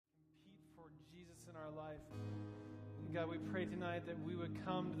Jesus in our life. And God, we pray tonight that we would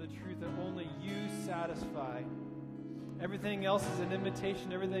come to the truth that only you satisfy. Everything else is an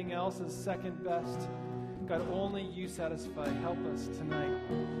imitation. Everything else is second best. God, only you satisfy. Help us tonight.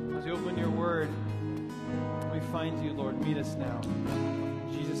 As we open your word, we find you, Lord. Meet us now.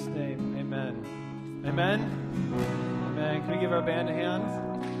 In Jesus' name, amen. Amen? Amen. Can we give our band a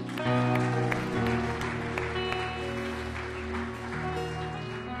hand?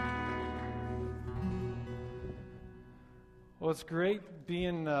 Well, it's great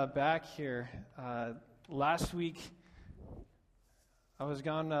being back here. Last week, I was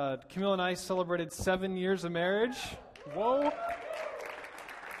gone. Camille and I celebrated 7 years of marriage. Whoa!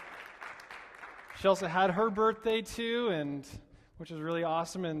 She also had her birthday too, and which is really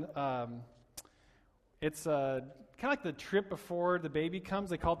awesome. And it's kind of like the trip before the baby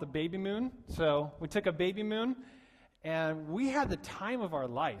comes. They call it the baby moon. So we took a baby moon, and we had the time of our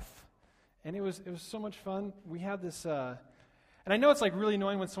life, and it was so much fun. We had this. And I know it's like really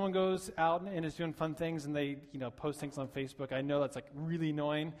annoying when someone goes out and is doing fun things and they, post things on Facebook. I know that's like really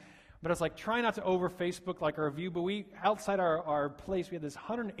annoying. But it's like try not to over Facebook like our view. But we, outside our place, we had this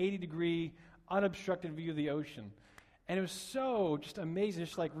 180-degree unobstructed view of the ocean. And it was so just amazing,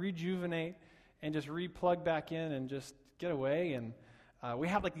 just like rejuvenate and just re-plug back in and just get away. And we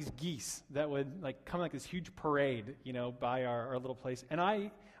had like these geese that would like come like this huge parade, by our little place. And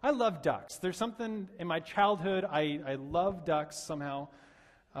I love ducks. There's something in my childhood, I love ducks somehow.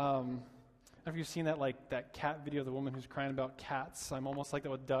 I don't know if you've seen that cat video of the woman who's crying about cats. I'm almost like that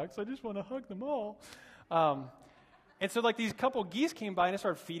with ducks. I just want to hug them all. And so like these couple geese came by and I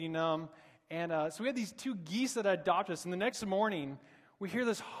started feeding them. And so we had these two geese that adopted us. And the next morning, we hear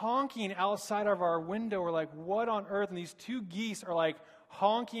this honking outside of our window. We're like, what on earth? And these two geese are like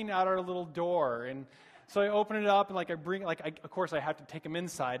honking out our little door. And so I open it up and of course I have to take them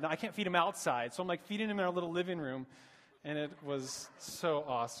inside. Now I can't feed them outside. So I'm like feeding them in our little living room. And it was so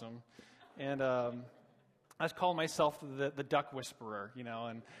awesome. And I was calling myself the duck whisperer,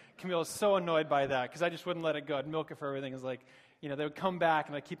 and Camille was so annoyed by that because I just wouldn't let it go. I'd milk it for everything. It was like, they would come back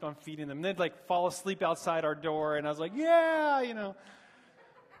and I keep on feeding them. And they'd like fall asleep outside our door. And I was like, yeah.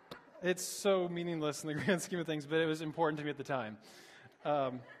 It's so meaningless in the grand scheme of things, but it was important to me at the time.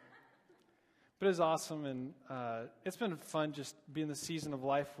 But it was awesome, and it's been fun just being the season of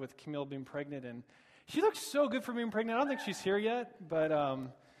life with Camille being pregnant. And she looks so good for being pregnant. I don't think she's here yet, but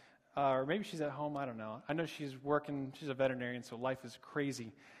or maybe she's at home. I don't know. I know she's working. She's a veterinarian, so life is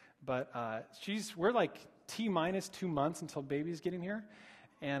crazy. But we're like T-minus 2 months until baby's getting here.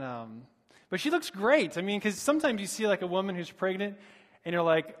 And but she looks great. I mean, because sometimes you see like a woman who's pregnant, and you're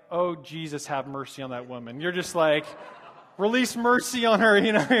like, oh, Jesus, have mercy on that woman. You're just like, release mercy on her,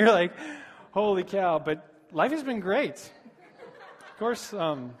 You're like, holy cow. But life has been great. Of course,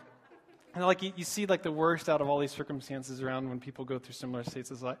 and like you see like the worst out of all these circumstances around when people go through similar states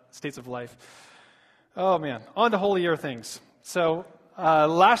of life. Oh, man. On to holier things. So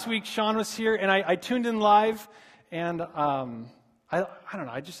last week, Sean was here, and I tuned in live, and I don't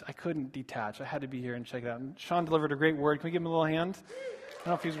know, I couldn't detach. I had to be here and check it out. And Sean delivered a great word. Can we give him a little hand? I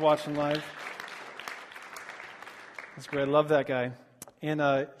don't know if he's watching live. That's great. I love that guy.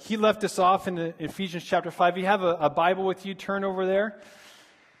 And he left us off in Ephesians chapter 5. If you have a Bible with you, turn over there.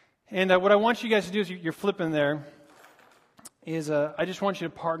 And what I want you guys to do is you're flipping there, is I just want you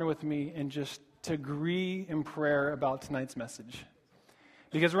to partner with me and just to agree in prayer about tonight's message.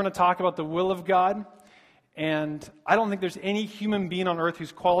 Because we're going to talk about the will of God. And I don't think there's any human being on earth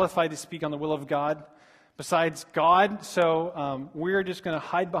who's qualified to speak on the will of God besides God. So we're just going to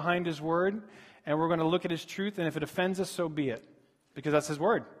hide behind His Word, and we're going to look at His truth. And if it offends us, so be it. Because that's His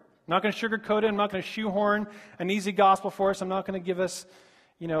Word. I'm not going to sugarcoat it. I'm not going to shoehorn an easy gospel for us. I'm not going to give us,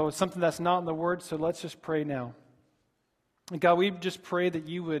 something that's not in the Word. So let's just pray now. And God, we just pray that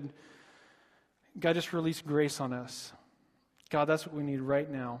you would, God, just release grace on us. God, that's what we need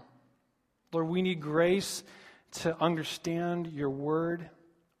right now. Lord, we need grace to understand your Word.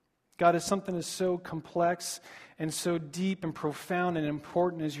 God, if something is so complex and so deep and profound and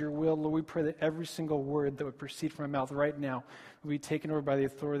important as your will, Lord, we pray that every single word that would proceed from my mouth right now would be taken over by the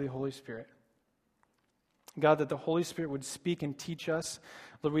authority of the Holy Spirit. God, that the Holy Spirit would speak and teach us.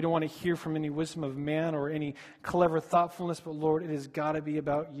 Lord, we don't want to hear from any wisdom of man or any clever thoughtfulness, but Lord, it has got to be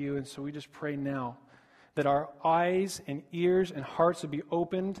about you. And so we just pray now that our eyes and ears and hearts would be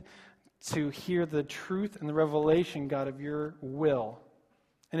opened to hear the truth and the revelation, God, of your will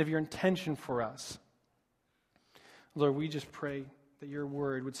and of your intention for us. Lord, we just pray that your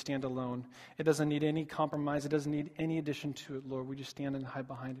word would stand alone. It doesn't need any compromise. It doesn't need any addition to it, Lord. We just stand and hide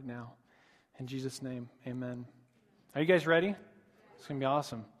behind it now. In Jesus' name, amen. Are you guys ready? It's going to be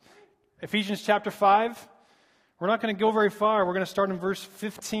awesome. Ephesians chapter 5. We're not going to go very far. We're going to start in verse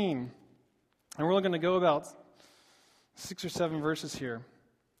 15. And we're only going to go about 6 or 7 verses here.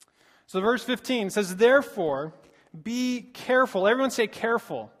 So verse 15 says, therefore, be careful. Everyone say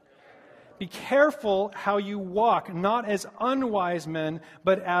careful. Be careful how you walk, not as unwise men,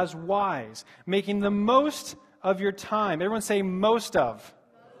 but as wise, making the most of your time. Everyone say most of.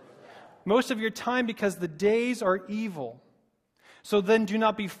 Most of your time, because the days are evil. So then do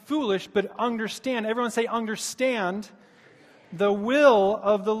not be foolish, but understand. Everyone say understand the will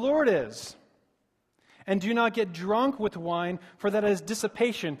of the Lord is. And do not get drunk with wine, for that is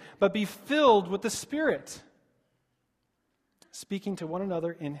dissipation, but be filled with the Spirit, speaking to one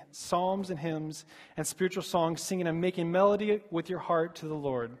another in psalms and hymns and spiritual songs, singing and making melody with your heart to the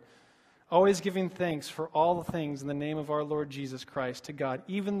Lord, always giving thanks for all the things in the name of our Lord Jesus Christ to God,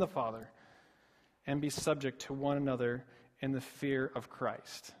 even the Father, and be subject to one another in the fear of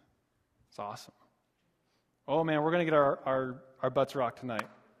Christ. It's awesome. Oh man, we're going to get our butts rocked tonight.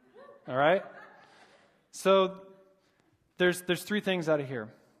 All right? So there's 3 things out of here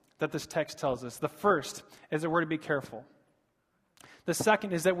that this text tells us. The first is that we're to be careful. The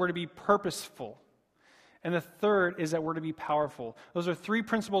second is that we're to be purposeful. And the third is that we're to be powerful. Those are 3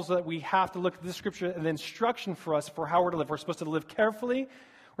 principles that we have to look at this scripture and the instruction for us for how we're to live. We're supposed to live carefully,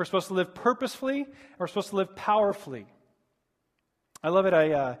 we're supposed to live purposefully, and we're supposed to live powerfully. I love it.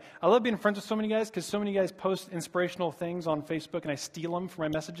 I love being friends with so many guys because so many guys post inspirational things on Facebook and I steal them for my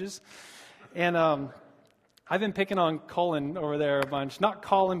messages. And I've been picking on Colin over there a bunch. Not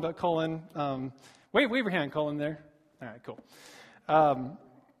Colin, but Colin. Wave your hand, Colin, there. All right, cool. And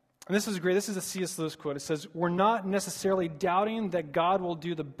this is great. This is a C.S. Lewis quote. It says, we're not necessarily doubting that God will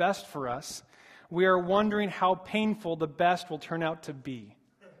do the best for us. We are wondering how painful the best will turn out to be.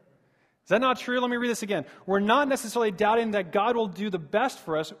 Is that not true? Let me read this again. We're not necessarily doubting that God will do the best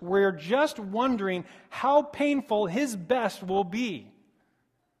for us. We're just wondering how painful His best will be.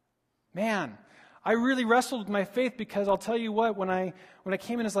 Man, I really wrestled with my faith because I'll tell you what, when I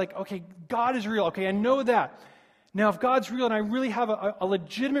came in, it's like, okay, God is real. Okay, I know that. Now, if God's real and I really have a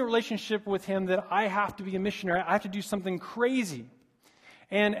legitimate relationship with Him, that I have to be a missionary, I have to do something crazy.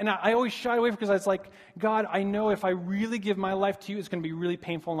 And I always shy away because I was like, God, I know if I really give my life to you, it's going to be really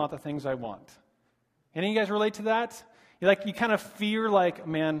painful, not the things I want. Any of you guys relate to that? You kind of fear like,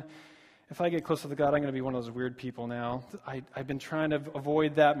 man, if I get closer to God, I'm going to be one of those weird people now. I've been trying to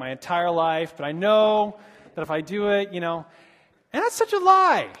avoid that my entire life, but I know that if I do it, and that's such a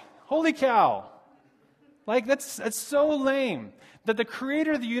lie. Holy cow. That's so lame. That the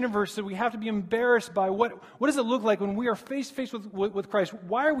creator of the universe, that we have to be embarrassed by what does it look like when we are face to face with Christ?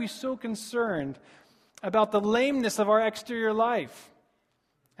 Why are we so concerned about the lameness of our exterior life?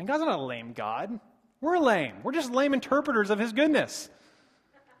 And God's not a lame God. We're lame. We're just lame interpreters of His goodness.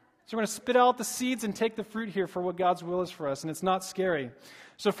 So we're going to spit out the seeds and take the fruit here for what God's will is for us, and it's not scary.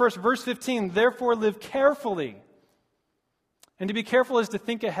 So first, verse 15, therefore live carefully. And to be careful is to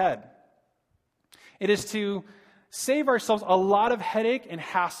think ahead. It is to save ourselves a lot of headache and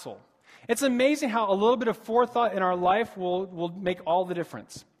hassle. It's amazing how a little bit of forethought in our life will make all the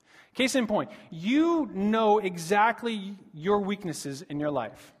difference. Case in point, you know exactly your weaknesses in your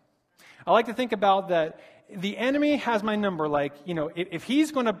life. I like to think about that the enemy has my number. If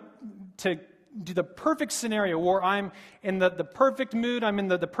he's going to do the perfect scenario where I'm in the perfect mood, I'm in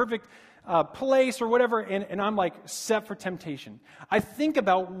the perfect place or whatever, and I'm set for temptation. I think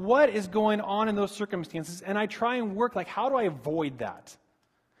about what is going on in those circumstances, and I try and work how do I avoid that?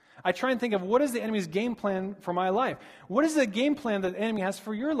 I try and think of what is the enemy's game plan for my life? What is the game plan that the enemy has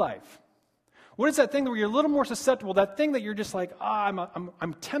for your life? What is that thing where you're a little more susceptible? That thing that you're just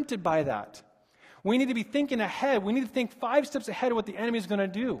I'm tempted by that. We need to be thinking ahead. We need to think 5 steps ahead of what the enemy is going to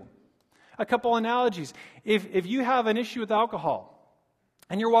do. A couple analogies. If you have an issue with alcohol,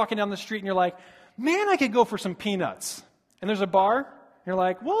 and you're walking down the street and you're like, man, I could go for some peanuts. And there's a bar. And you're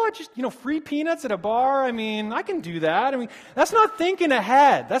like, well, just, free peanuts at a bar? I mean, I can do that. That's not thinking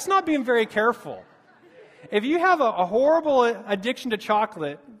ahead. That's not being very careful. If you have a horrible addiction to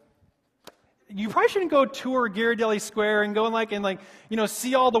chocolate, you probably shouldn't go tour Ghirardelli Square and go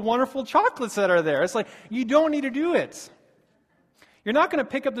see all the wonderful chocolates that are there. It's you don't need to do it. You're not going to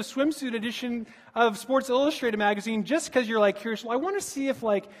pick up the swimsuit edition of Sports Illustrated magazine just because you're curious. Well, I want to see if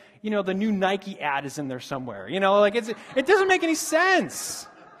the new Nike ad is in there somewhere. It doesn't make any sense.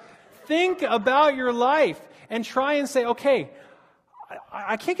 Think about your life and try and say, okay,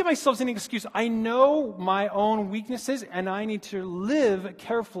 I can't give myself any excuse. I know my own weaknesses and I need to live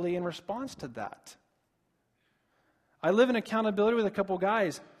carefully in response to that. I live in accountability with a couple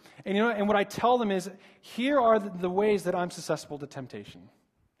guys. And what I tell them is, here are the ways that I'm susceptible to temptation.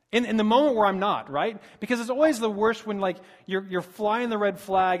 In the moment where I'm not, right? Because it's always the worst when like you're flying the red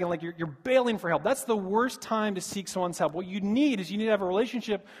flag and like you're bailing for help. That's the worst time to seek someone's help. What you need is you need to have a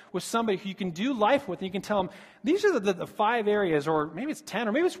relationship with somebody who you can do life with, and you can tell them, these are the 5 areas, or maybe it's 10,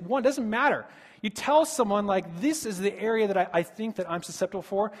 or maybe it's 1, doesn't matter. You tell someone like, this is the area that I think that I'm susceptible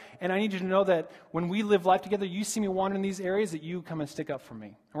for, and I need you to know that when we live life together, you see me wandering in these areas, that you come and stick up for me.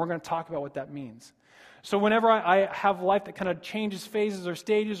 And we're going to talk about what that means. So whenever I have life that kind of changes phases or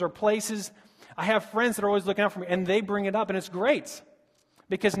stages or places, I have friends that are always looking out for me, and they bring it up, and it's great.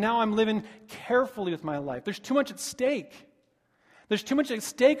 Because now I'm living carefully with my life. There's too much at stake. There's too much at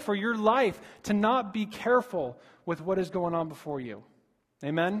stake for your life to not be careful with what is going on before you.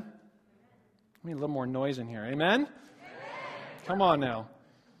 Amen? We need a little more noise in here. Amen? Come on now.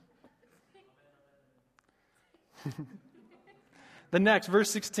 The next,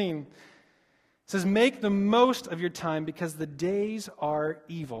 verse 16. It says, make the most of your time because the days are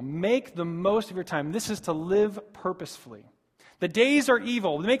evil. Make the most of your time. This is to live purposefully. The days are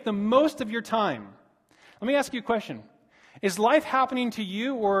evil. Make the most of your time. Let me ask you a question. Is life happening to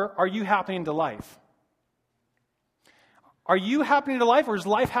you, or are you happening to life? Are you happening to life, or is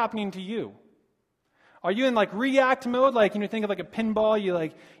life happening to you? Are you in like react mode? Like, think of like a pinball, you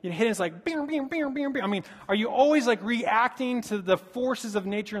hit it, it's like, bing, bing, bing, bing, bing. I mean, are you always like reacting to the forces of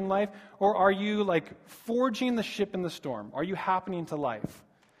nature in life? Or are you like forging the ship in the storm? Are you happening to life?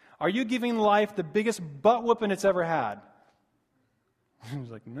 Are you giving life the biggest butt whooping it's ever had?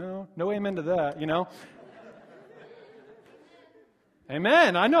 He's like, no amen to that,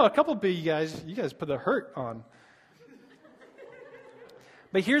 Amen. I know a couple of you guys put the hurt on.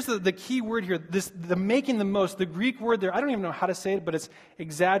 But here's the key word here, the making the most. The Greek word there, I don't even know how to say it, but it's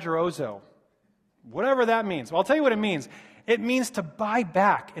exagerozo. Whatever that means. Well, I'll tell you what it means. It means to buy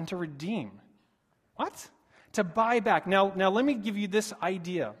back and to redeem. What? To buy back. Now let me give you this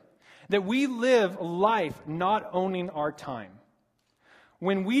idea, that we live life not owning our time.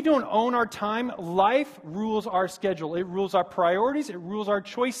 When we don't own our time, life rules our schedule. It rules our priorities. It rules our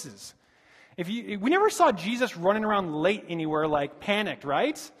choices. We never saw Jesus running around late anywhere like panicked,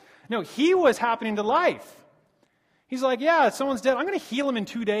 right? No, he was happening to life. He's like, yeah, someone's dead. I'm going to heal him in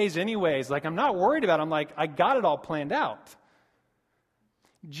 2 days anyways. Like, I'm not worried about it. I'm like, I got it all planned out.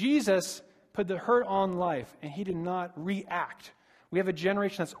 Jesus put the hurt on life, and he did not react. We have a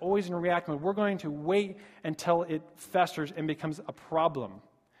generation that's always in react mode. We're going to wait until it festers and becomes a problem.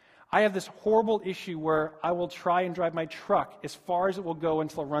 I have this horrible issue where I will try and drive my truck as far as it will go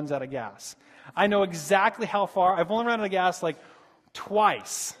until it runs out of gas. I know exactly how far. I've only run out of gas like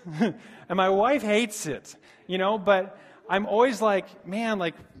twice. And my wife hates it, but I'm always like, man,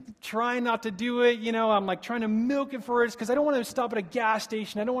 like trying not to do it. I'm like trying to milk it for it because I don't want to stop at a gas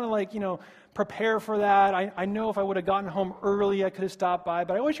station. I don't want to prepare for that. I know if I would have gotten home early, I could have stopped by,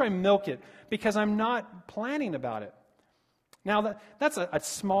 but I always try and milk it because I'm not planning about it. Now, that's a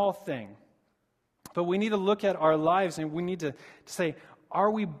small thing, but we need to look at our lives and we need to say, are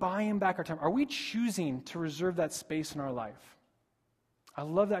we buying back our time? Are we choosing to reserve that space in our life? I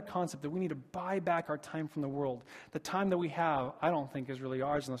love that concept that we need to buy back our time from the world. The time that we have, I don't think is really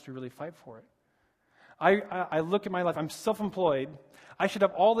ours unless we really fight for it. I look at my life, I'm self-employed. I should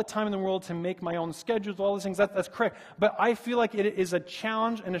have all the time in the world to make my own schedules, all those things. That's correct. But I feel like it is a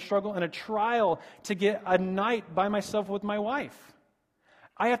challenge and a struggle and a trial to get a night by myself with my wife.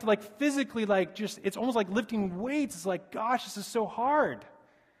 I have to physically it's almost like lifting weights. It's like, gosh, this is so hard.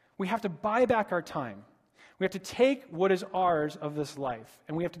 We have to buy back our time. We have to take what is ours of this life,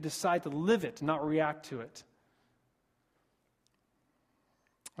 and we have to decide to live it, not react to it.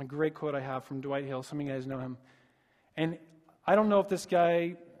 A great quote I have from Dwight Hill. Some of you guys know him. And I don't know if this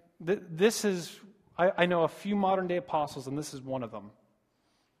guy, I know a few modern day apostles, and this is one of them.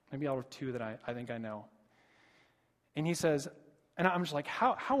 Maybe out of 2 that I think I know. And he says, and I'm just like,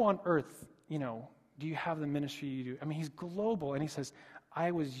 how on earth, do you have the ministry you do? I mean, he's global, and he says,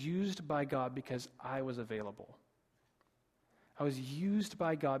 I was used by God because I was available. I was used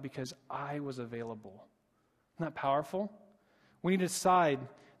by God because I was available. Isn't that powerful? We need to decide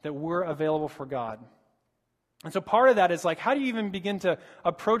that we're available for God. And so part of that is how do you even begin to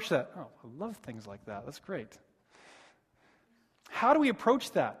approach that? Oh, I love things like that. That's great. How do we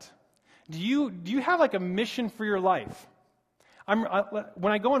approach that? Do you have a mission for your life?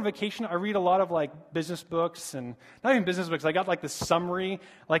 When I go on vacation, I read a lot of business books, and not even business books. I got the summary,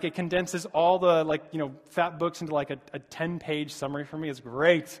 it condenses all the fat books into a 10-page summary for me. It's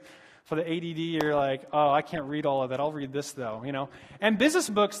great. For the ADD, you're like, oh, I can't read all of that. I'll read this though, And business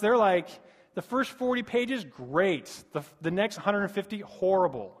books, they're the first 40 pages, great. The next 150,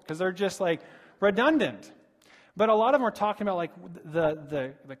 horrible, because they're just redundant. But a lot of them are talking about like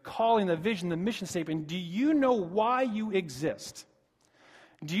the calling, the vision, the mission statement. Do you know why you exist?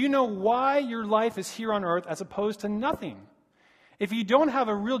 Do you know why your life is here on earth as opposed to nothing? If you don't have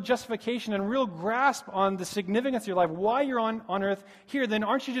a real justification and real grasp on the significance of your life, why you're on earth here, then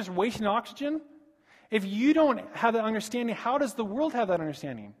aren't you just wasting oxygen? If you don't have that understanding, how does the world have that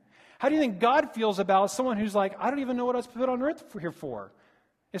understanding? How do you think God feels about someone who's like, I don't even know what I was put on earth here for?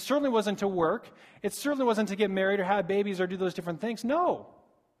 It certainly wasn't to work. It certainly wasn't to get married or have babies or do those different things. No.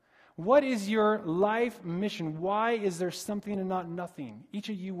 What is your life mission? Why is there something and not nothing? Each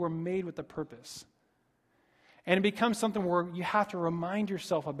of you were made with a purpose. And it becomes something where you have to remind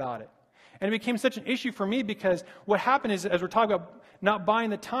yourself about it. And it became such an issue for me because what happened is, as we're talking about not buying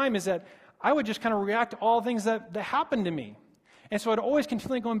the time, is that I would just kind of react to all things that happened to me. And so I'd always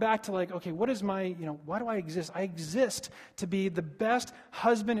continually going back to like, okay, what is my, why do I exist? I exist to be the best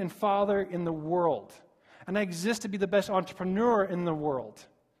husband and father in the world. And I exist to be the best entrepreneur in the world.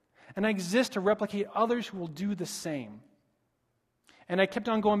 And I exist to replicate others who will do the same. And I kept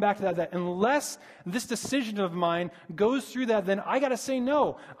on going back to that unless this decision of mine goes through that, then I got to say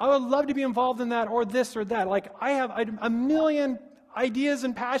no. I would love to be involved in that or this or that. Like I have a million ideas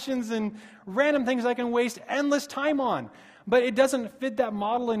and passions and random things I can waste endless time on. But it doesn't fit that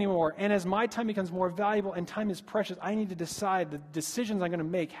model anymore. And as my time becomes more valuable and time is precious, I need to decide the decisions I'm going to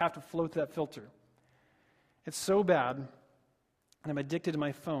make have to flow through that filter. It's so bad, and I'm addicted to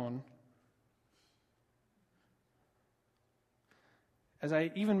my phone. As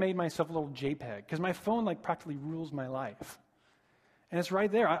I even made myself a little JPEG, because my phone like practically rules my life. And it's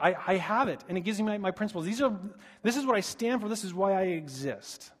right there. I have it, and it gives me my principles. This is what I stand for. This is why I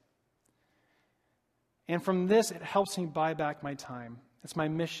exist. And from this, it helps me buy back my time. It's my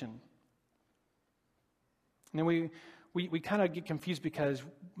mission. And then we kind of get confused because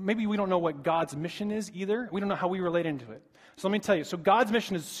maybe we don't know what God's mission is either. We don't know how we relate into it. So let me tell you. So God's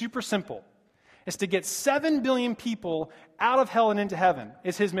mission is super simple. It's to get 7 billion people out of hell and into heaven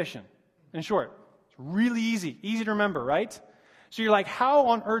is his mission. In short, it's really easy to remember, right? So you're like, how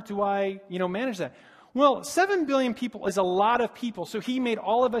on earth do I, manage that? Well, 7 billion people is a lot of people. So he made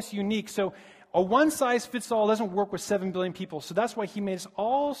all of us unique. So a one-size-fits-all doesn't work with 7 billion people. So that's why he made us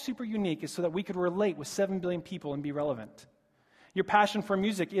all super unique, is so that we could relate with 7 billion people and be relevant. Your passion for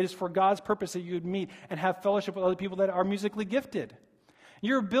music, it is for God's purpose that you would meet and have fellowship with other people that are musically gifted.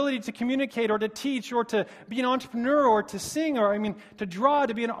 Your ability to communicate or to teach or to be an entrepreneur or to sing or, to draw,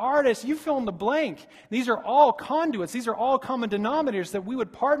 to be an artist, you fill in the blank. These are all conduits. These are all common denominators that we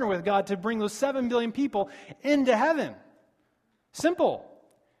would partner with God to bring those 7 billion people into heaven. Simple.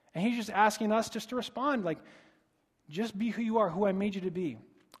 And he's just asking us just to respond, like, just be who you are, who I made you to be.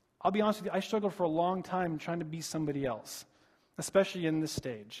 I'll be honest with you, I struggled for a long time trying to be somebody else, especially in this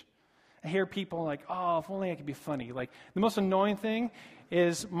stage. I hear people like, oh, if only I could be funny. Like, the most annoying thing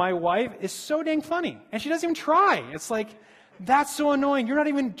is my wife is so dang funny, and she doesn't even try. It's like, that's so annoying. You're not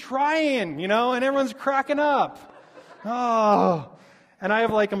even trying, and everyone's cracking up. Oh. And I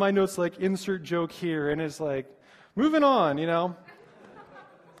have like in my notes, like, insert joke here, and it's like, moving on,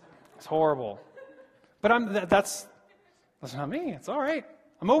 It's horrible. But that's not me. It's all right.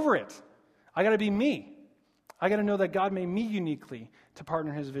 I'm over it. I got to be me. I got to know that God made me uniquely to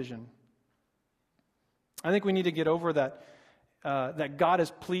partner in his vision. I think we need to get over that God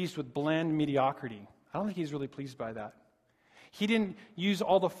is pleased with bland mediocrity. I don't think he's really pleased by that. He didn't use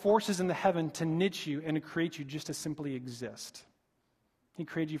all the forces in the heaven to knit you and to create you just to simply exist. He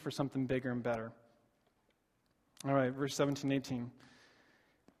created you for something bigger and better. All right, verse 17, 18.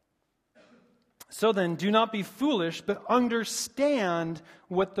 So then, do not be foolish, but understand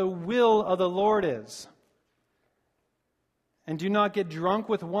what the will of the Lord is. And do not get drunk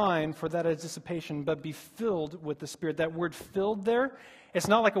with wine, for that is dissipation, but be filled with the Spirit. That word filled there, it's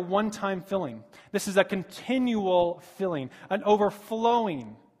not like a one-time filling. This is a continual filling, an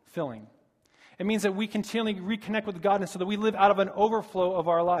overflowing filling. It means that we continually reconnect with God, and so that we live out of an overflow of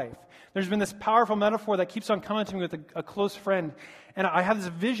our life. There's been this powerful metaphor that keeps on coming to me with a close friend, and I have this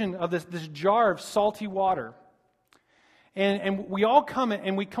vision of this jar of salty water. And we all come,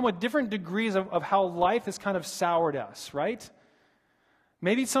 and we come with different degrees of how life has kind of soured us, right?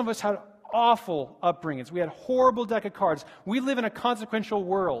 Maybe some of us had awful upbringings. We had horrible deck of cards. We live in a consequential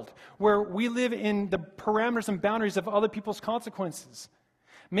world where we live in the parameters and boundaries of other people's consequences.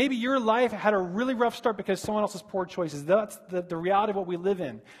 Maybe your life had a really rough start because someone else's poor choices. That's the reality of what we live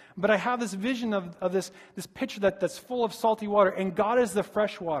in. But I have this vision of this pitcher that's full of salty water, and God is the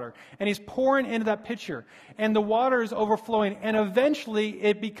fresh water. And he's pouring into that pitcher, and the water is overflowing, and eventually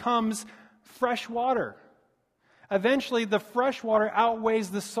it becomes fresh water. Eventually the fresh water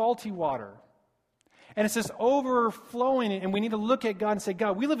outweighs the salty water. And it's this overflowing, and we need to look at God and say,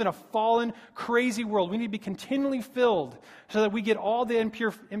 God, we live in a fallen, crazy world. We need to be continually filled so that we get all the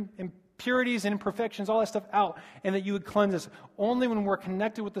impurities and imperfections, all that stuff out, and that you would cleanse us. Only when we're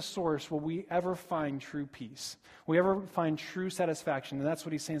connected with the source will we ever find true peace. Will we ever find true satisfaction. And that's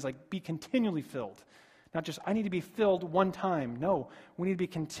what he's saying is like, be continually filled. Not just, I need to be filled one time. No, we need to be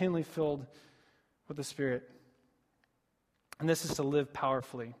continually filled with the Spirit. And this is to live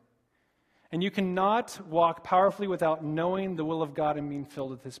powerfully. And you cannot walk powerfully without knowing the will of God and being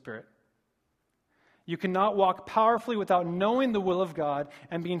filled with His Spirit. You cannot walk powerfully without knowing the will of God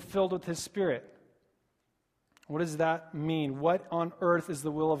and being filled with His Spirit. What does that mean? What on earth is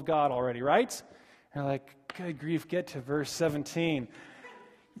the will of God already, right? You're like, good grief, get to verse 17.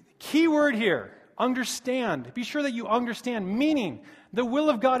 Key word here, understand. Be sure that you understand. Meaning, the will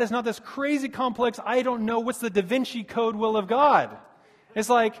of God is not this crazy complex, I don't know what's the Da Vinci Code will of God. It's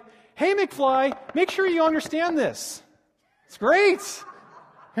like, hey, McFly, make sure you understand this. It's great.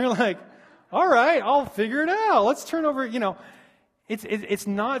 You're like, all right, I'll figure it out. Let's turn over, it's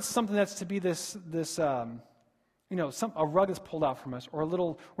not something that's to be a rug that's pulled out from us,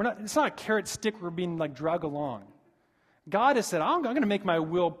 or it's not a carrot stick we're being like dragged along. God has said, I'm going to make my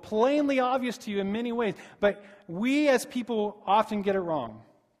will plainly obvious to you in many ways, but we as people often get it wrong.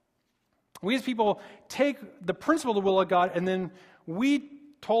 We as people take the principle of the will of God and then we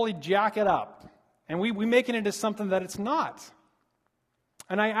totally jack it up, and we make it into something that it's not.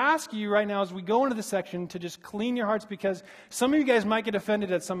 And I ask you right now as we go into the section to just clean your hearts, because some of you guys might get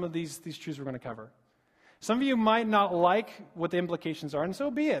offended at some of these truths we're going to cover. Some of you might not like what the implications are, and so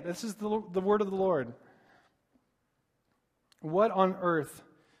be it. This is the word of the Lord. What on earth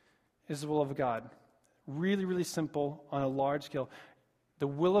is the will of God? Really, really simple on a large scale. The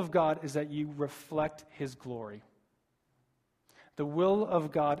will of God is that you reflect His glory. The will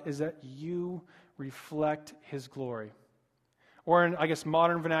of God is that you reflect His glory. Or in, I guess,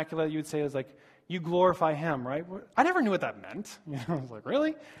 modern vernacular, you would say is like, you glorify Him, right? I never knew what that meant. I was like,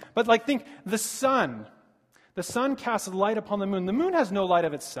 really? But like, think, the sun. The sun casts light upon the moon. The moon has no light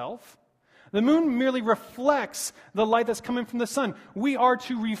of itself. The moon merely reflects the light that's coming from the sun. We are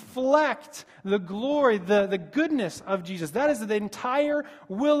to reflect the glory, the goodness of Jesus. That is the entire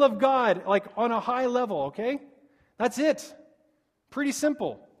will of God, like on a high level, okay? That's it. Pretty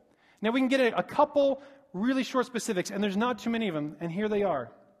simple. Now we can get a couple really short specifics, and there's not too many of them, and here they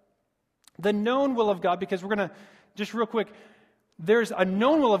are. The known will of God, because we're going to, just real quick, there's a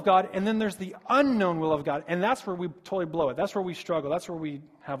known will of God, and then there's the unknown will of God, and that's where we totally blow it. That's where we struggle. That's where we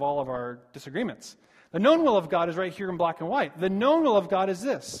have all of our disagreements. The known will of God is right here in black and white. The known will of God is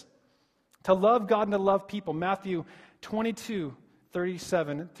this: to love God and to love people. Matthew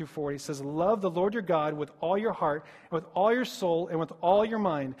 22:37-40 says, love the Lord your God with all your heart, and with all your soul, and with all your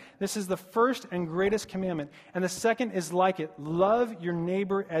mind. This is the first and greatest commandment. And the second is like it: love your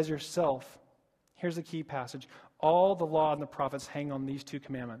neighbor as yourself. Here's the key passage. All the law and the prophets hang on these two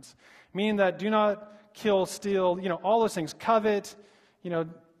commandments. Meaning that do not kill, steal, all those things, covet,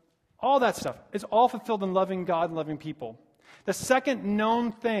 all that stuff. It's all fulfilled in loving God and loving people. The second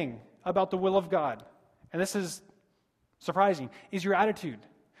known thing about the will of God, and this is surprising, is your attitude.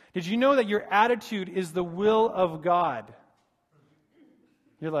 Did you know that your attitude is the will of God?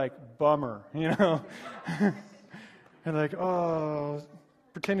 You're like, bummer, You're like, oh,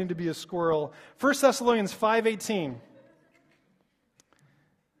 pretending to be a squirrel. 1 Thessalonians 5:18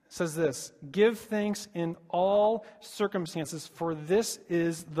 says this: give thanks in all circumstances, for this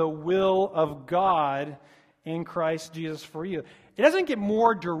is the will of God in Christ Jesus for you. It doesn't get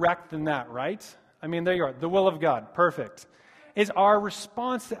more direct than that, right? I mean, there you are. The will of God. Perfect. Is our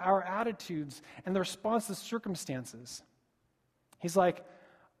response to our attitudes and the response to circumstances. He's like,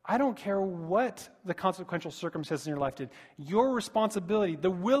 I don't care what the consequential circumstances in your life did. Your responsibility,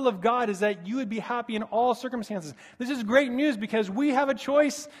 the will of God, is that you would be happy in all circumstances. This is great news because we have a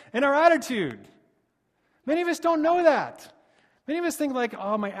choice in our attitude. Many of us don't know that. Many of us think like,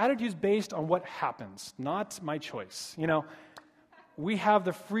 oh, my attitude is based on what happens, not my choice. We have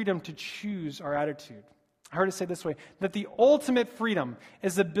the freedom to choose our attitude. I heard it say this way, that the ultimate freedom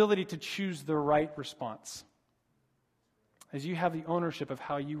is the ability to choose the right response. As you have the ownership of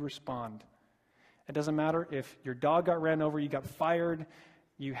how you respond. It doesn't matter if your dog got ran over, you got fired,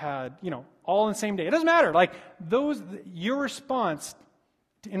 you had, all in the same day. It doesn't matter. Like, your response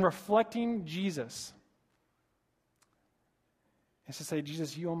in reflecting Jesus is to say,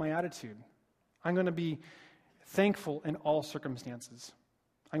 Jesus, you own my attitude. I'm going to be thankful in all circumstances.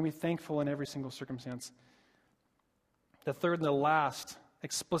 I'm going to be thankful in every single circumstance. The third and the last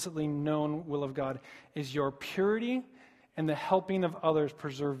explicitly known will of God is your purity and the helping of others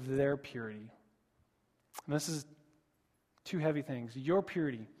preserve their purity. And this is two heavy things. Your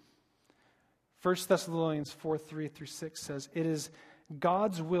purity. 1 Thessalonians 4:3-6 says, "It is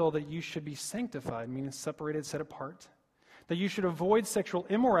God's will that you should be sanctified," meaning separated, set apart, "that you should avoid sexual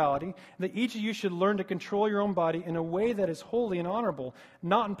immorality, that each of you should learn to control your own body in a way that is holy and honorable,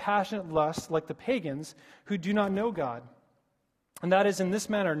 not in passionate lust like the pagans who do not know God. And that is in this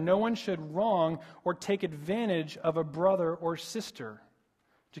manner, no one should wrong or take advantage of a brother or sister."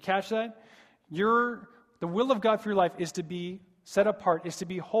 Did you catch that? The will of God for your life is to be set apart, is to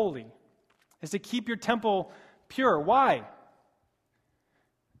be holy, is to keep your temple pure. Why?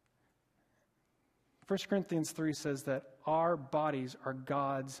 1 Corinthians 3 says that our bodies are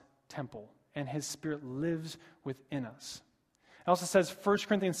God's temple, and His Spirit lives within us. It also says, 1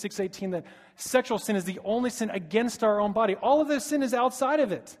 Corinthians 6:18, that sexual sin is the only sin against our own body. All of this sin is outside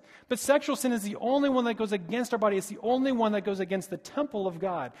of it. But sexual sin is the only one that goes against our body. It's the only one that goes against the temple of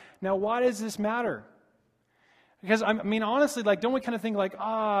God. Now, why does this matter? Because, I mean, honestly, don't we kind of think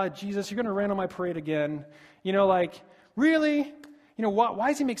Jesus, you're going to rain on my parade again? Really? Why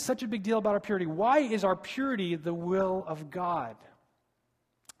does He make such a big deal about our purity? Why is our purity the will of God?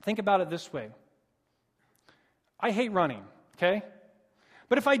 Think about it this way. I hate running, okay?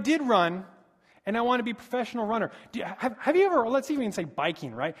 But if I did run, and I want to be a professional runner, have you ever, let's even say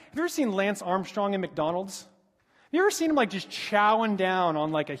biking, right? Have you ever seen Lance Armstrong in McDonald's? Have you ever seen him just chowing down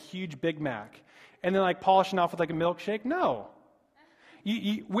on a huge Big Mac and then polishing off with a milkshake? No.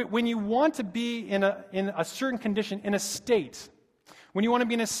 When you want to be in a certain condition, in a state, when you want to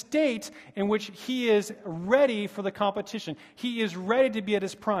be in a state in which he is ready for the competition, he is ready to be at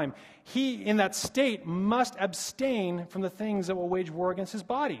his prime, he, in that state, must abstain from the things that will wage war against his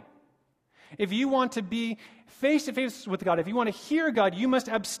body. If you want to be face-to-face with God, if you want to hear God, you must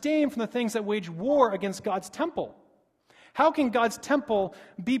abstain from the things that wage war against God's temple. How can God's temple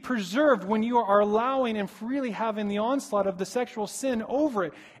be preserved when you are allowing and freely having the onslaught of the sexual sin over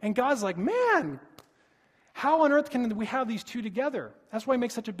it? And God's like, man, how on earth can we have these two together? That's why He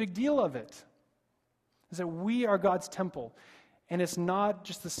makes such a big deal of it. Is that we are God's temple. And it's not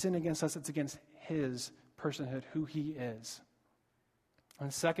just the sin against us, it's against His personhood, who He is. And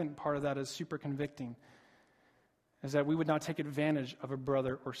the second part of that is super convicting, is that we would not take advantage of a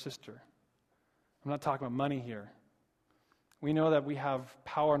brother or sister. I'm not talking about money here. We know that we have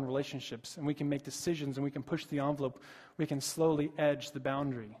power in relationships, and we can make decisions, and we can push the envelope. We can slowly edge the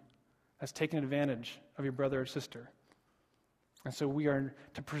boundary. That's taking advantage of your brother or sister. And so we are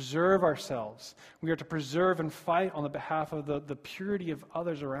to preserve ourselves. We are to preserve and fight on the behalf of the purity of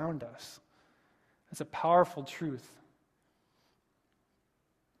others around us. It's a powerful truth.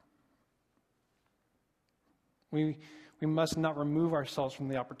 We must not remove ourselves from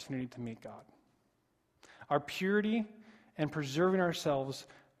the opportunity to meet God. Our purity and preserving ourselves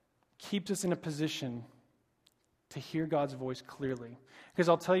keeps us in a position to hear God's voice clearly. Because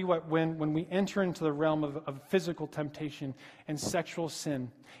I'll tell you what, when we enter into the realm of physical temptation and sexual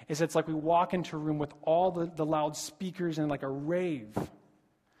sin, it's like we walk into a room with all the loud speakers and like a rave.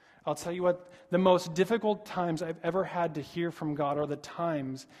 I'll tell you what, the most difficult times I've ever had to hear from God are the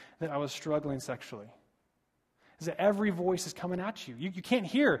times that I was struggling sexually. Is that every voice is coming at you. You can't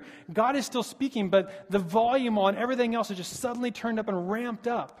hear. God is still speaking, but the volume on everything else is just suddenly turned up and ramped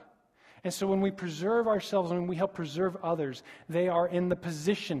up. And so when we preserve ourselves and when we help preserve others, they are in the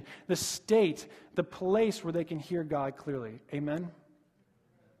position, the state, the place where they can hear God clearly. Amen?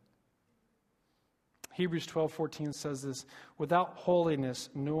 Hebrews 12:14 says this, "Without holiness,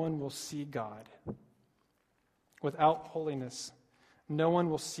 no one will see God." Without holiness, no one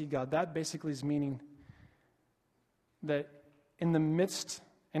will see God. That basically is meaning that in the midst,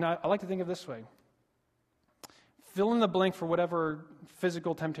 and I like to think of it this way, fill in the blank for whatever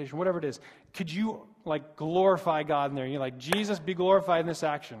physical temptation, whatever it is. Could you glorify God in there? You're like, Jesus, be glorified in this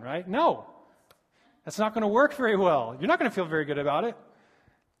action, right? No. That's not going to work very well. You're not going to feel very good about it.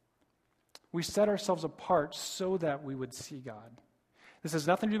 We set ourselves apart so that we would see God. This has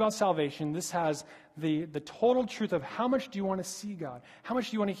nothing to do about salvation. This has the total truth of how much do you want to see God? How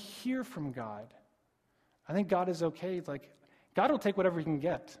much do you want to hear from God? I think God is okay. God will take whatever He can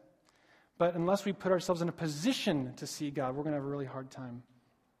get. But unless we put ourselves in a position to see God, we're going to have a really hard time.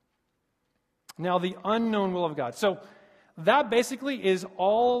 Now, the unknown will of God. So that basically is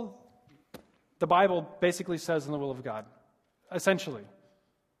all the Bible basically says in the will of God, essentially.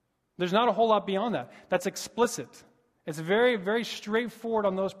 There's not a whole lot beyond that. That's explicit. It's very, very straightforward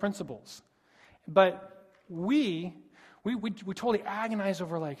on those principles. But we totally agonize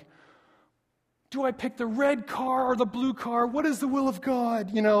over do I pick the red car or the blue car? What is the will of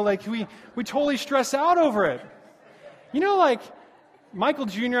God? We totally stress out over it. Michael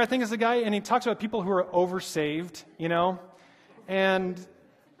Jr., I think is the guy, and he talks about people who are oversaved, and,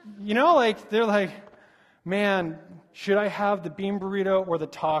 like, they're like, man, should I have the bean burrito or the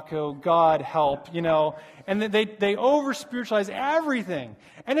taco? God help, and they over-spiritualize everything.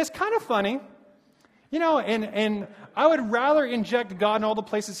 And it's kind of funny, and I would rather inject God in all the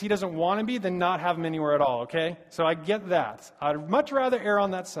places he doesn't want to be than not have him anywhere at all, okay? So I get that. I'd much rather err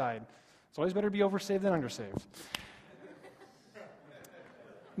on that side. It's always better to be oversaved than undersaved.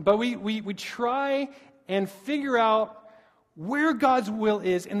 But we try and figure out where God's will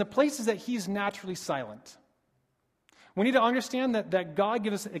is in the places that he's naturally silent. We need to understand that God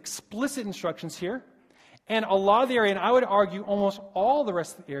gives us explicit instructions here. And a lot of the area, and I would argue almost all the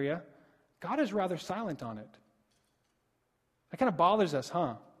rest of the area, God is rather silent on it. That kind of bothers us,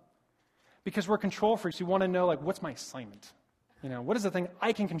 huh? Because we're control freaks. We want to know, like, what's my assignment? What is the thing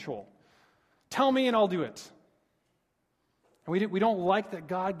I can control? Tell me and I'll do it. And we don't like that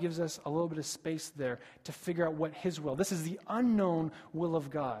God gives us a little bit of space there to figure out what his will. This is the unknown will of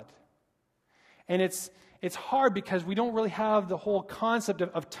God. And it's hard because we don't really have the whole concept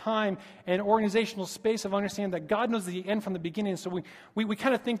of time and organizational space of understanding that God knows the end from the beginning. So we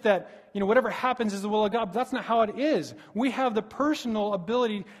kind of think that, whatever happens is the will of God, but that's not how it is. We have the personal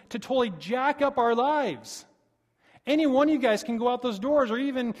ability to totally jack up our lives. Any one of you guys can go out those doors or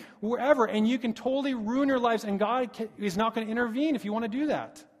even wherever, and you can totally ruin your lives, and God is not going to intervene if you want to do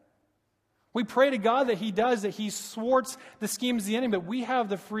that. We pray to God that he thwarts the schemes of the enemy, but we have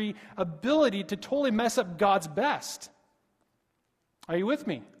the free ability to totally mess up God's best. Are you with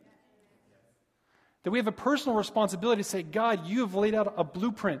me? That we have a personal responsibility to say, God, you have laid out a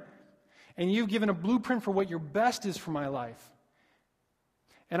blueprint, and you've given a blueprint for what your best is for my life.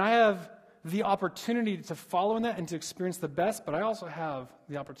 And I have the opportunity to follow in that and to experience the best, but I also have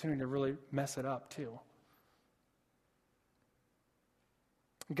the opportunity to really mess it up too.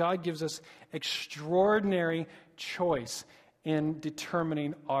 God gives us extraordinary choice in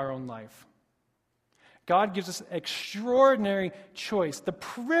determining our own life. God gives us extraordinary choice, the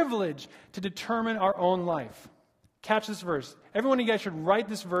privilege to determine our own life. Catch this verse. Every one of you guys should write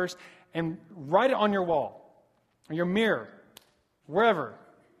this verse and write it on your wall, or your mirror, wherever.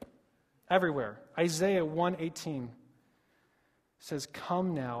 Everywhere. Isaiah 1:18 says,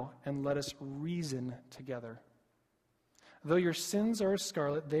 "Come now and let us reason together. Though your sins are as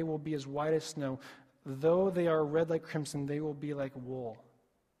scarlet, they will be as white as snow. Though they are red like crimson, they will be like wool."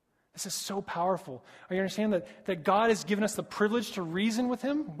 This is so powerful. Are you understand that God has given us the privilege to reason with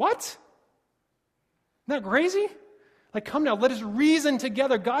him? What? Isn't that crazy? Like, come now, let us reason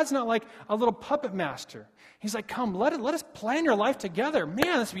together. God's not like a little puppet master. He's like, come, let us plan your life together.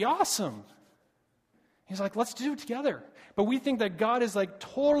 Man, this would be awesome. He's like, let's do it together. But we think that God is like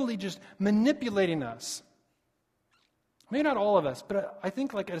totally just manipulating us. Maybe not all of us, but I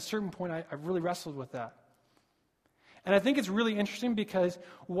think like at a certain point I really wrestled with that. And I think it's really interesting because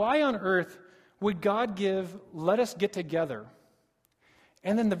why on earth would God let us get together?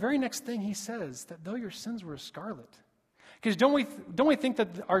 And then the very next thing he says, that though your sins were as scarlet. Because don't we think that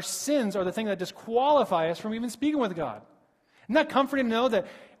our sins are the thing that disqualify us from even speaking with God? Isn't that comforting to know that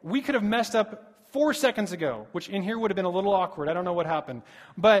we could have messed up 4 seconds ago, which in here would have been a little awkward. I don't know what happened.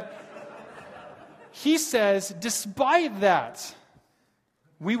 But he says, despite that,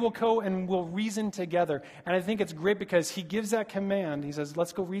 we will go and we'll reason together. And I think it's great because he gives that command. He says,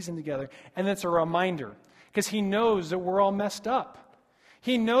 let's go reason together. And it's a reminder because he knows that we're all messed up.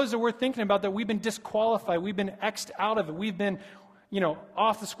 He knows that we're thinking about that we've been disqualified. We've been X'd out of it. We've been,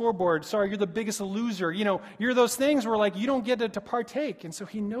 off the scoreboard. Sorry, you're the biggest loser. You're those things where like you don't get to partake. And so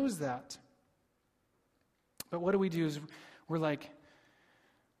he knows that. But what do we do is we're like,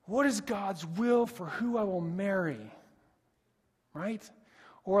 what is God's will for who I will marry? Right?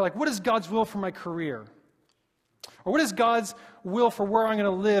 Or like, what is God's will for my career? Or what is God's will for where I'm going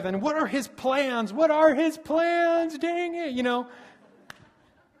to live? And what are his plans? What are his plans? Dang it,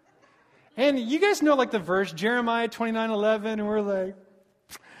 And you guys know like the verse, Jeremiah 29:11, and we're like,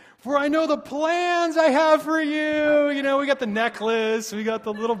 for I know the plans I have for you. We got the necklace, we got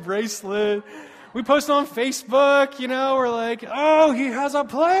the little bracelet. We post it on Facebook, we're like, oh, he has a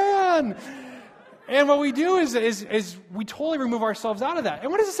plan. And what we do is we totally remove ourselves out of that.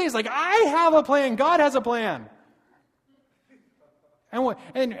 And what does it say? It's like, I have a plan. God has a plan.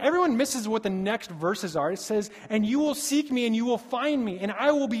 And everyone misses what the next verses are. It says, and you will seek me and you will find me and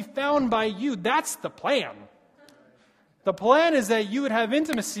I will be found by you. That's the plan. The plan is that you would have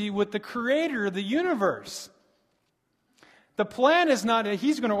intimacy with the creator of the universe. The plan is not that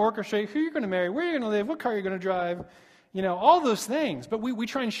he's going to orchestrate who you're going to marry, where you're going to live, what car you're going to drive. all those things. But we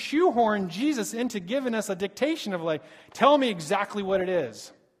try and shoehorn Jesus into giving us a dictation of like, tell me exactly what it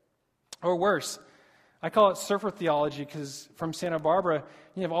is. Or worse, I call it surfer theology because from Santa Barbara,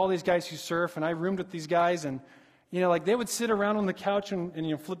 you have all these guys who surf, and I roomed with these guys, and like they would sit around on the couch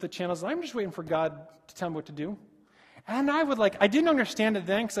and flip the channels. And I'm just waiting for God to tell me what to do. And I didn't understand it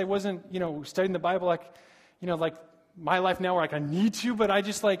then because I wasn't, studying the Bible like my life now where I need to, but I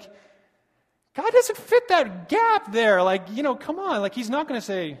just God doesn't fit that gap there. Come on. He's not going to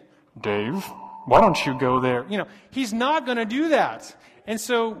say, Dave, why don't you go there? He's not going to do that. And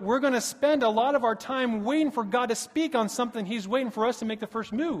so we're going to spend a lot of our time waiting for God to speak on something He's waiting for us to make the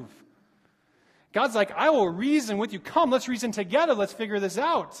first move. God's like, I will reason with you. Come, let's reason together. Let's figure this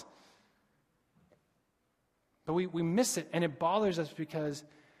out. But we miss it, and it bothers us because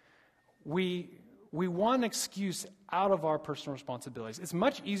we want an excuse out of our personal responsibilities. It's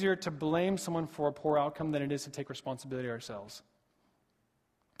much easier to blame someone for a poor outcome than it is to take responsibility ourselves.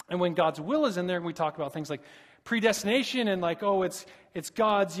 And when God's will is in there, we talk about things like predestination and it's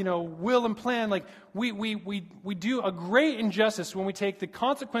God's will and plan. We do a great injustice when we take the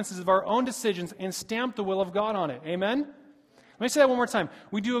consequences of our own decisions and stamp the will of God on it. Amen? Let me say that one more time.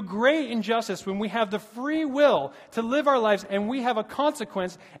 We do a great injustice when we have the free will to live our lives and we have a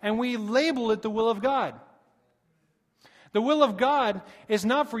consequence and we label it the will of God. The will of God is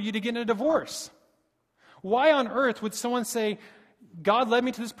not for you to get in a divorce. Why on earth would someone say, God led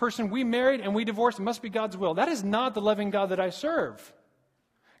me to this person, we married and we divorced, it must be God's will? That is not the loving God that I serve.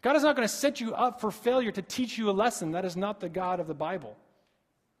 God is not going to set you up for failure to teach you a lesson. That is not the God of the Bible.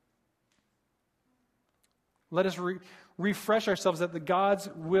 Let us refresh ourselves that the God's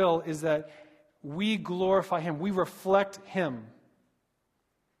will is that we glorify Him. We reflect Him.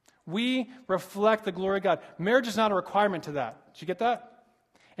 We reflect the glory of God. Marriage is not a requirement to that. Did you get that?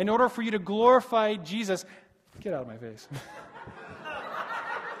 In order for you to glorify Jesus, get out of my face.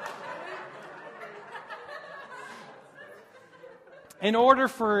 In order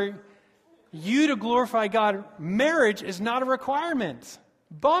for you to glorify God, marriage is not a requirement.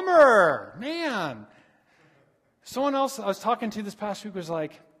 Bummer, man. Someone else I was talking to this past week was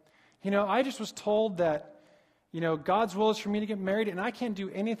like, I just was told that, God's will is for me to get married and I can't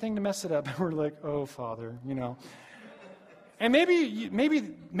do anything to mess it up. And we're like, oh, Father, And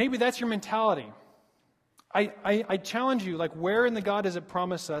maybe that's your mentality. I challenge you, where in the God does it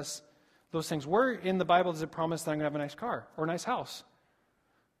promise us those things? Where in the Bible does it promise that I'm going to have a nice car or a nice house?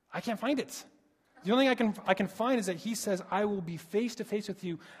 I can't find it. The only thing I can find is that He says, I will be face to face with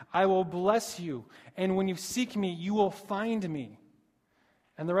you. I will bless you. And when you seek me, you will find me.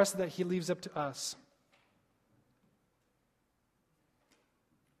 And the rest of that He leaves up to us.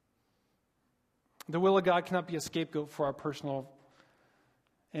 The will of God cannot be a scapegoat for our personal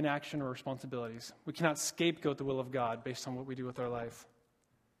inaction or responsibilities. We cannot scapegoat the will of God based on what we do with our life.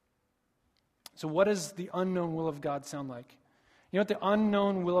 So what does the unknown will of God sound like? You know what the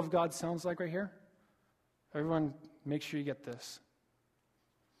unknown will of God sounds like right here? Everyone, make sure you get this.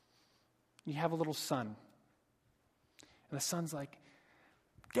 You have a little son. And the son's like,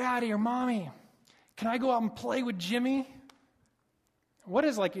 Daddy or Mommy, can I go out and play with Jimmy? What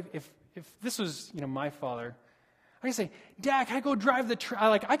is if this was, my father, I could say, Dad, can I go drive the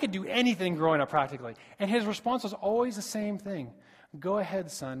truck? I could do anything growing up practically. And his response was always the same thing. Go ahead,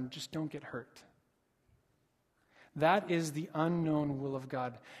 son, just don't get hurt. That is the unknown will of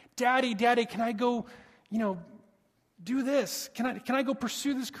God. Daddy, can I go, do this? Can I go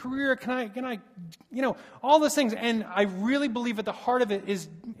pursue this career? Can I, all those things. And I really believe at the heart of it is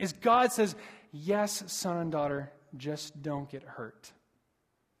God says, yes, son and daughter, just don't get hurt.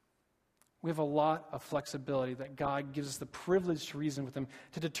 We have a lot of flexibility that God gives us the privilege to reason with Him,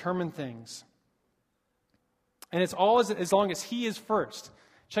 to determine things. And it's all as long as He is first.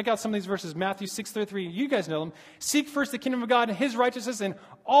 Check out some of these verses. Matthew 6:33. You guys know them. Seek first the kingdom of God and His righteousness, and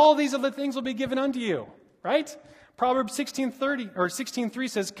all these other things will be given unto you. Right? Proverbs 16:30 or 16:3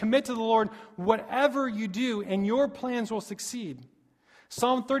 says, commit to the Lord whatever you do, and your plans will succeed.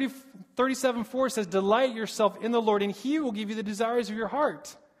 Psalm 37:4 says, delight yourself in the Lord, and He will give you the desires of your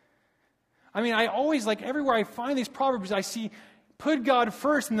heart. I always, everywhere I find these proverbs, I see, put God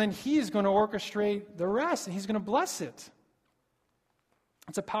first, and then He is going to orchestrate the rest, and He's going to bless it.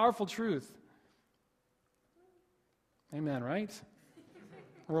 It's a powerful truth. Amen, right?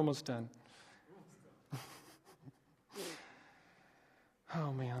 We're almost done.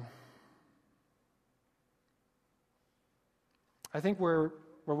 Oh, man. I think where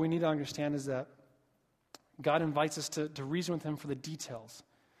we need to understand is that God invites us to reason with Him for the details.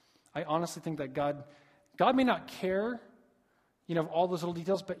 I honestly think that God may not care, of all those little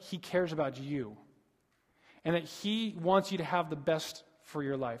details, but He cares about you. and that He wants you to have the best for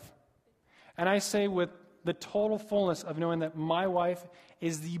your life. And I say with the total fullness of knowing that my wife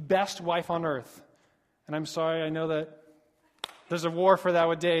is the best wife on earth. And I'm sorry, I know that there's a war for that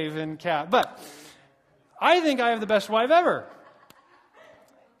with Dave and Kat, but I think I have the best wife ever.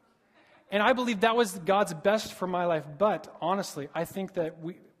 And I believe that was God's best for my life. But honestly, I think that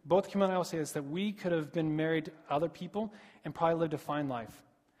both Kim and I will say this, that we could have been married to other people and probably lived a fine life.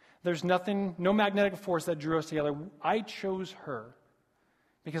 There's no magnetic force that drew us together. I chose her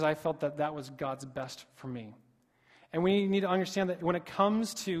because I felt that that was God's best for me. And we need to understand that when it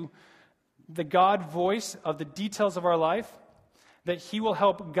comes to the God voice of the details of our life, that He will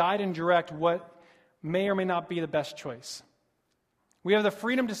help guide and direct what may or may not be the best choice. We have the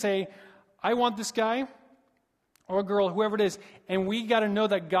freedom to say, I want this guy or girl, whoever it is, and we got to know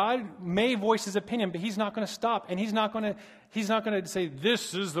that God may voice His opinion, but He's not going to stop, and He's not going to say,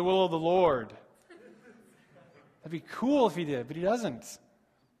 this is the will of the Lord. That'd be cool if He did, but He doesn't.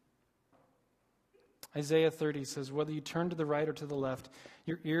 Isaiah 30 says, whether you turn to the right or to the left,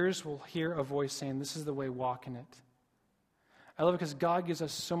 your ears will hear a voice saying, this is the way, walk in it. I love it because God gives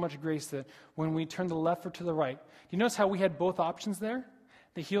us so much grace that when we turn to the left or to the right, do you notice how we had both options there?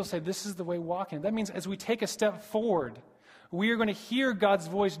 That He'll say, this is the way, walk in it. That means as we take a step forward, we are going to hear God's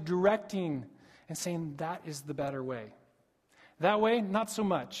voice directing and saying, that is the better way. That way, not so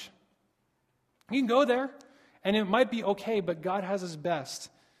much. You can go there, and it might be okay, but God has His best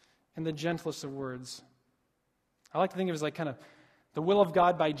in the gentlest of words. I like to think of it as like kind of the will of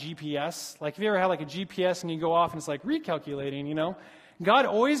God by GPS. Like, if you ever had like a GPS and you go off and it's like recalculating, you know? God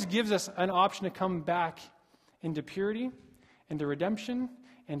always gives us an option to come back into purity, into redemption,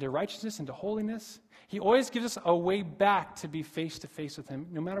 into righteousness, into holiness. He always gives us a way back to be face to face with Him,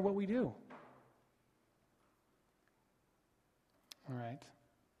 no matter what we do. All right.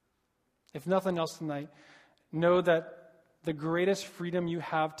 If nothing else tonight, know that the greatest freedom you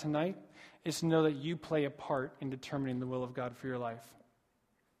have tonight is to know that you play a part in determining the will of God for your life.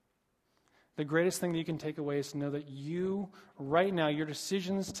 The greatest thing that you can take away is to know that you, right now, your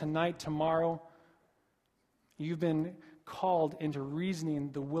decisions tonight, tomorrow, you've been called into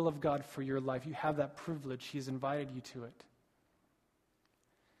reasoning the will of God for your life. You have that privilege. He has invited you to it.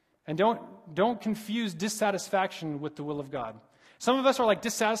 And don't confuse dissatisfaction with the will of God. Some of us are like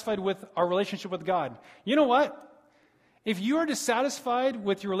dissatisfied with our relationship with God. You know what? If you are dissatisfied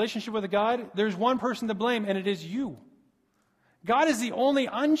with your relationship with God, there's one person to blame, and it is you. God is the only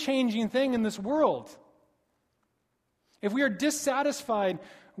unchanging thing in this world. If we are dissatisfied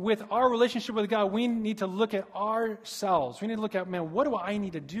with our relationship with God, we need to look at ourselves. We need to look at, man, what do I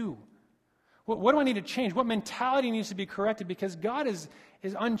need to do? What do I need to change? What mentality needs to be corrected? Because God is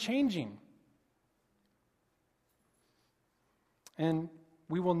unchanging. And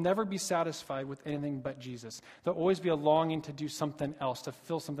we will never be satisfied with anything but Jesus. There'll always be a longing to do something else, to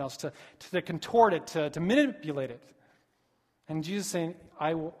fill something else, to contort it, to manipulate it. And Jesus is saying,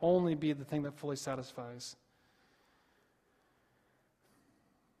 I will only be the thing that fully satisfies.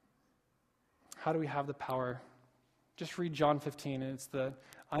 How do we have the power? Just read John 15, and it's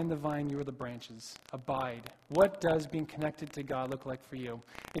I'm the vine, you are the branches. Abide. What does being connected to God look like for you?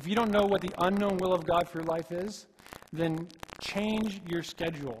 If you don't know what the unknown will of God for your life is, then change your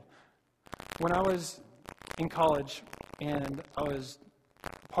schedule. When I was in college and I was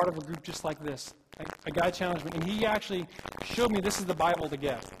part of a group just like this, a guy challenged me, and he actually showed me this is the Bible to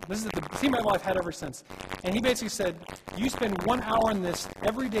get. This is the same Bible I've had ever since. And he basically said, you spend 1 hour on this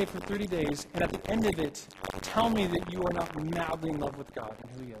every day for 30 days, and at the end of it, tell me that you are not madly in love with God and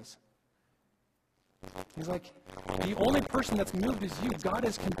who He is. He's like, the only person that's moved is you. God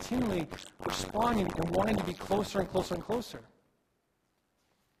is continually responding and wanting to be closer and closer and closer.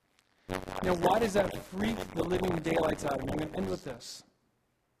 Now, why does that freak the living daylights out of me? I'm going to end with this.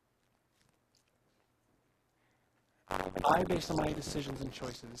 I, based on my decisions and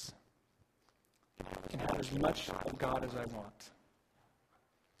choices, can have as much of God as I want.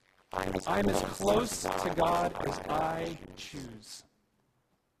 I'm as close to God as I choose.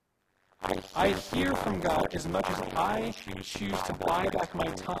 I hear from God as much as I choose to buy back my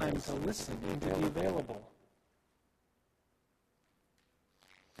time to listen and to be available.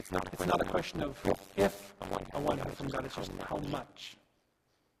 It's not a question of if I want to hear from God, it's just how much.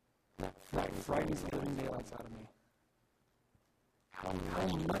 That frightens the living daylights out of me. How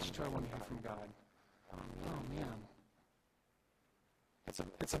much do I want to hear from God? Oh man.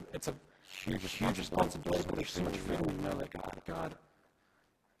 It's a huge responsibility, but there's so much freedom to know that God,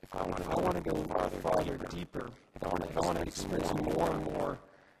 if I want to go farther, deeper, if I want to experience more and more,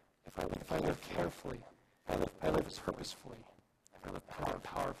 if I live carefully, if I live purposefully, if I live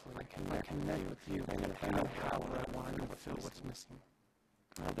powerfully, I can connect with you and have what I want and fill what's missing.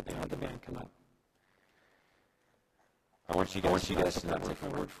 Have the band come up. I want you guys to not take my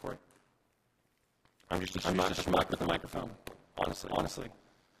word for it. I'm not just mock with the microphone. Honestly.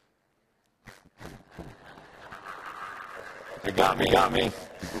 They got me.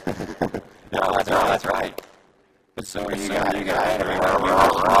 No, that's right. But so are you guys.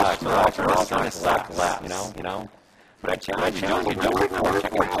 We're all trying to slack the last, you know? But I challenge you, don't take my word for it,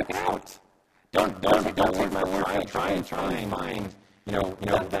 check it out. Don't take my word for it. Try and find,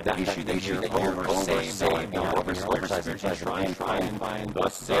 that issue that you're over-saved, over spiritualized. Try and find,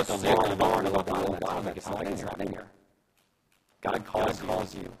 thus saith the Lord, and let the Lord God make it happen here. God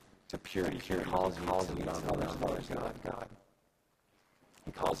calls you to purity. He calls you to God.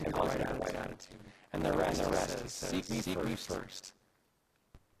 He calls you to the right attitude. And the rest says, seek me first.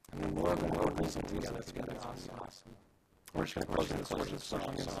 And the Lord will hold together. It's going to be awesome. We're just going to close with this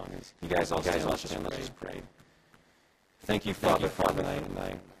song. You guys all let's just pray. Thank you, Father, for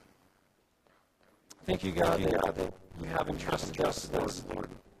tonight. Thank you, God, that you have entrusted us, Lord.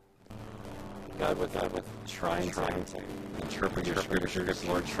 God, with trying to interpret your scriptures,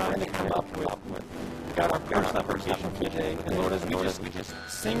 Lord, trying to come up with God, our personal application for today. And Lord, as we just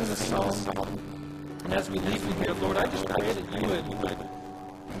sing the song, and as we leave from here, Lord, I just pray that you would,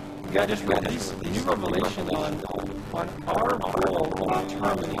 God, just release new revelation on our role in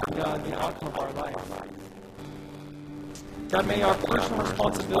determining, God, the outcome of our life. God, may our personal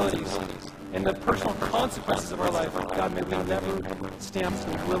responsibilities and the personal consequences of our life, God, may we never stamp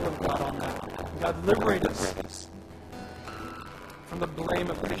the will of God on that. God, liberate us from the blame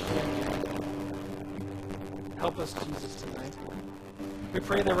of Christianity. Help us, Jesus, tonight. We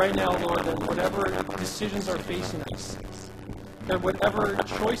pray that right now, Lord, that whatever decisions are facing us, that whatever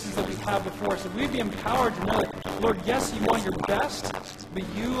choices that we have before us, that we'd be empowered to know that, Lord, yes, you want your best, but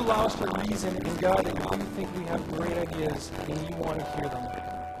you allow us to reason, and God, that you think we have great ideas, and you want to hear them.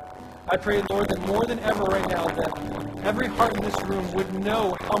 I pray, Lord, that more than ever right now, that every heart in this room would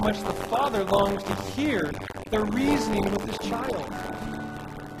know how much the Father longs to hear the reasoning with this child.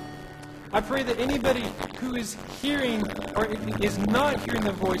 I pray that anybody who is hearing or is not hearing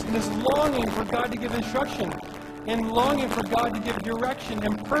the voice and is longing for God to give instruction and longing for God to give direction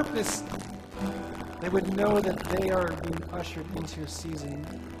and purpose, they would know that they are being ushered into a season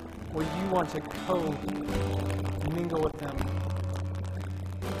where you want to mingle with them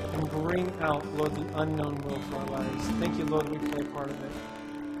and bring out, Lord, the unknown will for our lives. Thank you, Lord, that we play a part of it.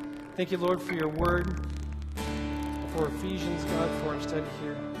 Thank you, Lord, for your word, for Ephesians, God, for our study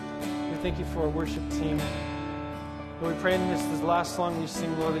here. We thank you for our worship team. Lord, we pray in this last song we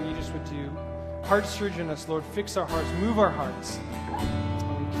sing, Lord, that you just would do heart surgery in us, Lord. Fix our hearts. Move our hearts.